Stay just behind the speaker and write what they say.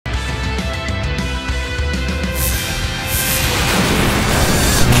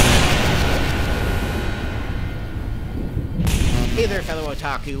there, fellow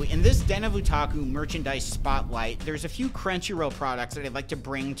otaku. In this Den of Otaku merchandise spotlight, there's a few Crunchyroll products that I'd like to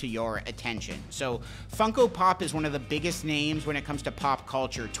bring to your attention. So, Funko Pop is one of the biggest names when it comes to pop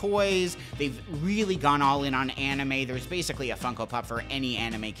culture toys. They've really gone all in on anime. There's basically a Funko Pop for any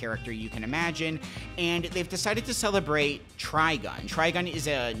anime character you can imagine. And they've decided to celebrate Trigun. Trigun is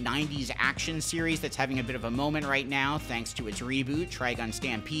a 90s action series that's having a bit of a moment right now thanks to its reboot, Trigun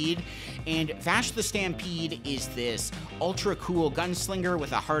Stampede. And Vash the Stampede is this ultra cool gunslinger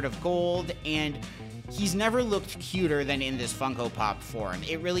with a heart of gold, and he's never looked cuter than in this Funko Pop form.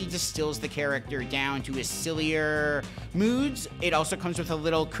 It really distills the character down to his sillier moods. It also comes with a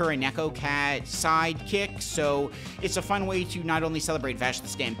little Kuroneko cat sidekick, so it's a fun way to not only celebrate Vash the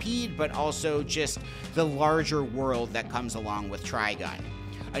Stampede, but also just the larger world that comes along with Trigun.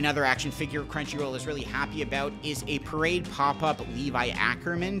 Another action figure Crunchyroll is really happy about is a Parade pop-up Levi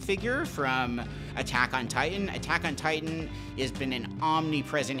Ackerman figure from Attack on Titan. Attack on Titan has been an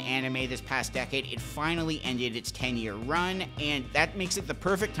omnipresent anime this past decade. It finally ended its 10-year run, and that makes it the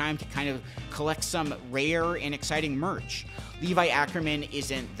perfect time to kind of collect some rare and exciting merch. Levi Ackerman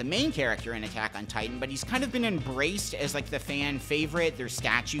isn't the main character in Attack on Titan, but he's kind of been embraced as like the fan favorite. There's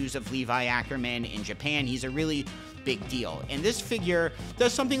statues of Levi Ackerman in Japan. He's a really big deal. And this figure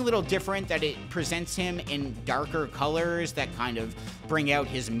does something a little different, that it presents him in darker colors that kind of bring out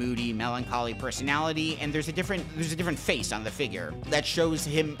his moody, melancholy personality, and there's a different face on the figure that shows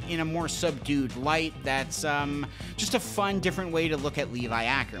him in a more subdued light. That's just a fun, different way to look at Levi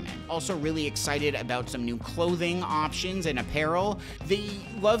Ackerman. Also really excited about some new clothing options and apparel. They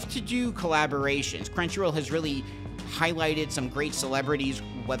love to do collaborations. Crunchyroll has really highlighted some great celebrities,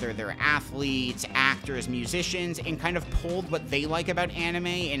 whether they're athletes, actors, musicians, and kind of pulled what they like about anime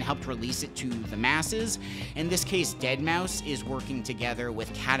and helped release it to the masses. In this case, Deadmau5 is working together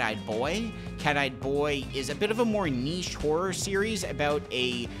with Cat-Eyed Boy. Cat-Eyed Boy is a bit of a more niche horror series about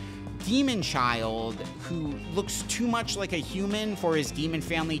a demon child who looks too much like a human for his demon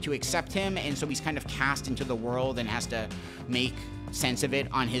family to accept him, and so he's kind of cast into the world and has to make sense of it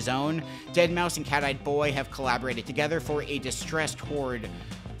on his own. Deadmau5 and Cat-Eyed Boy have collaborated together for a Distressed Horde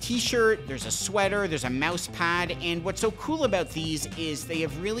t-shirt, there's a sweater, there's a mouse pad, and what's so cool about these is they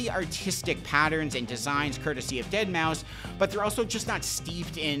have really artistic patterns and designs courtesy of Deadmau5, but they're also just not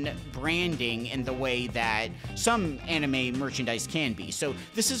steeped in branding in the way that some anime merchandise can be. So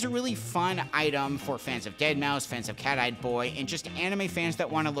this is a really fun item for fans of Deadmau5, fans of Cat-Eyed Boy, and just anime fans that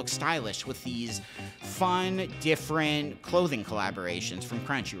want to look stylish with these fun, different clothing collaborations from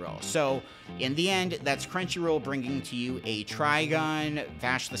Crunchyroll. So in the end, that's Crunchyroll bringing to you a Trigun,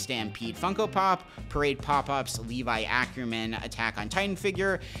 Vash the Stampede Funko Pop, Parade Pop-Ups, Levi Ackerman Attack on Titan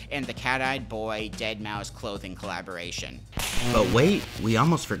figure, and the Cat-Eyed Boy Deadmau5 clothing collaboration. But wait, we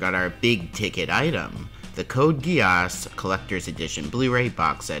almost forgot our big ticket item. The Code Geass Collector's Edition Blu-ray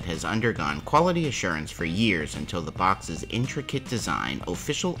box set has undergone quality assurance for years until the box's intricate design,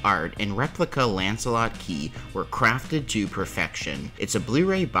 official art, and replica Lancelot key were crafted to perfection. It's a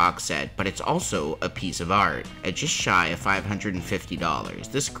Blu-ray box set, but it's also a piece of art. At just shy of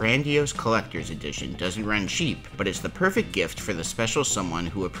 $550, this grandiose collector's edition doesn't run cheap, but it's the perfect gift for the special someone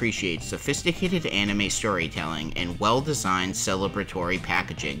who appreciates sophisticated anime storytelling and well-designed celebratory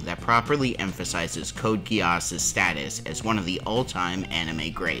packaging that properly emphasizes Code Geass' status as one of the all-time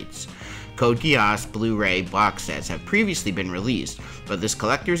anime greats. Code Geass Blu-ray box sets have previously been released, but this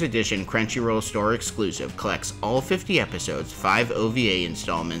collector's edition Crunchyroll store exclusive collects all 50 episodes, 5 OVA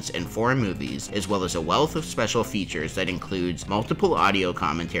installments, and 4 movies, as well as a wealth of special features that includes multiple audio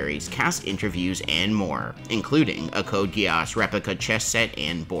commentaries, cast interviews, and more, including a Code Geass replica chess set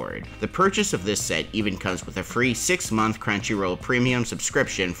and board. The purchase of this set even comes with a free 6-month Crunchyroll premium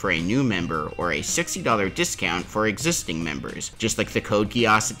subscription for a new member or a $60 discount for existing members. Just like the Code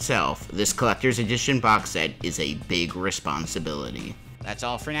Geass itself, this collector's edition box set is a big responsibility. That's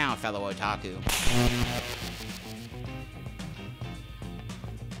all for now, fellow otaku.